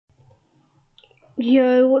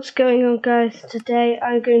Yo, what's going on, guys? Today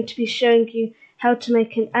I'm going to be showing you how to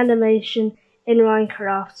make an animation in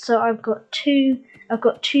Minecraft. So I've got two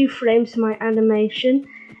frames in my animation.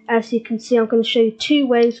 As you can see, I'm going to show you two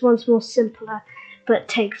ways. One's more simpler but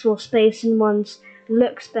takes more space, and one's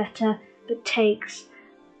looks better but takes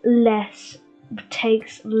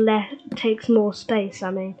more space.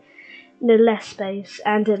 Less space,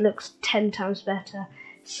 and it looks 10 times better.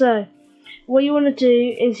 So what you want to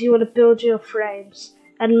do is you want to build your frames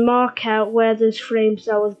and mark out where those frames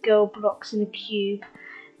are with gold blocks in a cube.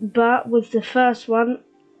 But with the first one,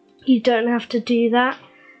 you don't have to do that.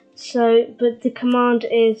 But the command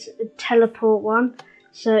is teleport one.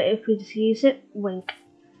 So if we just use it, wink.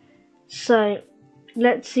 So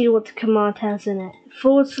let's see what the command has in it.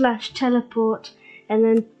 / teleport, and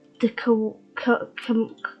then the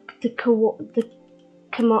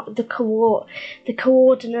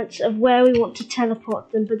coordinates of where we want to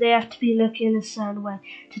teleport them, but they have to be looking a certain way.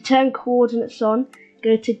 To turn coordinates on,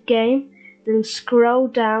 go to game, then scroll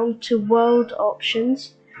down to world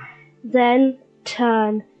options, then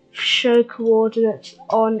turn show coordinates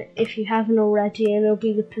on if you haven't already, and it'll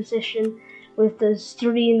be the position with those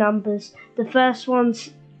three numbers. The first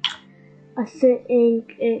one's, I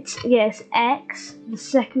think it's X. The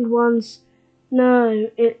second one's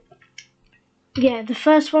the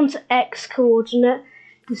first one's X coordinate,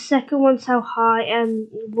 the second one's how high, and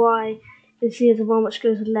Y is the other one, which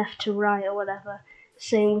goes left to right or whatever.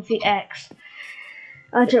 Same with the X.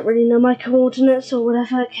 I don't really know my coordinates or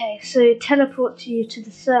whatever. Okay, so it teleports you to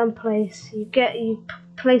the certain place. You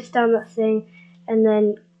place down that thing, and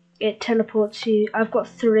then it teleports you. I've got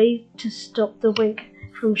 3 to stop the wink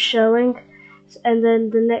from showing, and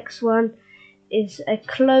then the next one is a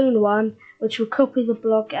clone one, which will copy the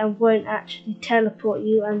block and won't actually teleport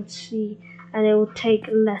you, and it will take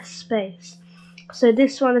less space. So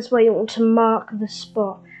this one is where you want to mark the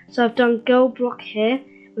spot. So I've done gold block here,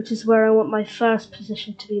 which is where I want my first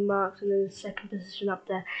position to be marked, and then the second position up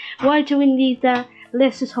there. Why do we need that?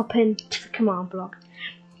 Let's just hop into the command block.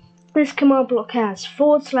 This command block has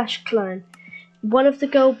 / clone, one of the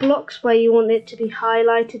gold blocks where you want it to be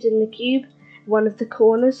highlighted in the cube, one of the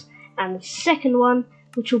corners, and the second one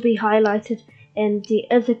which will be highlighted in the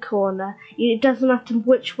other corner. It doesn't matter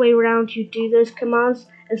which way around you do those commands,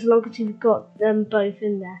 as long as you've got them both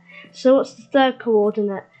in there. So what's the third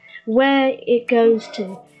coordinate? Where it goes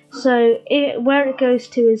to. So where it goes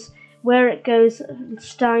to is where it goes,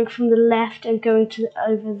 starting from the left and going to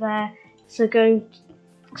over there. So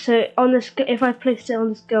on this, if I placed it on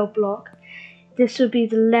this gold block, this would be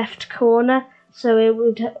the left corner. So it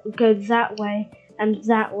would go that way and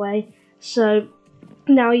that way. So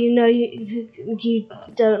now you know you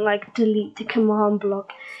don't delete the command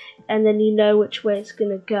block, and then you know which way it's going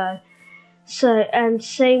to go. So, and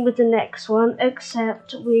same with the next one,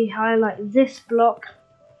 except we highlight this block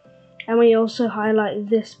and we also highlight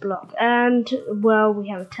this block. And well, we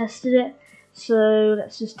haven't tested it, so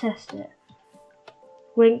let's just test it.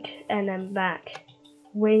 Wink and then back,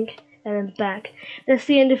 wink and then back. That's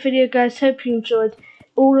the end of the video, guys. Hope you enjoyed.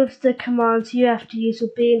 All of the commands you have to use will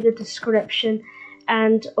be in the description.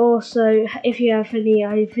 And also, if you have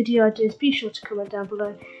any video ideas, be sure to comment down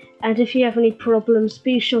below. And if you have any problems,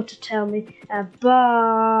 be sure to tell me.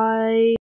 Bye!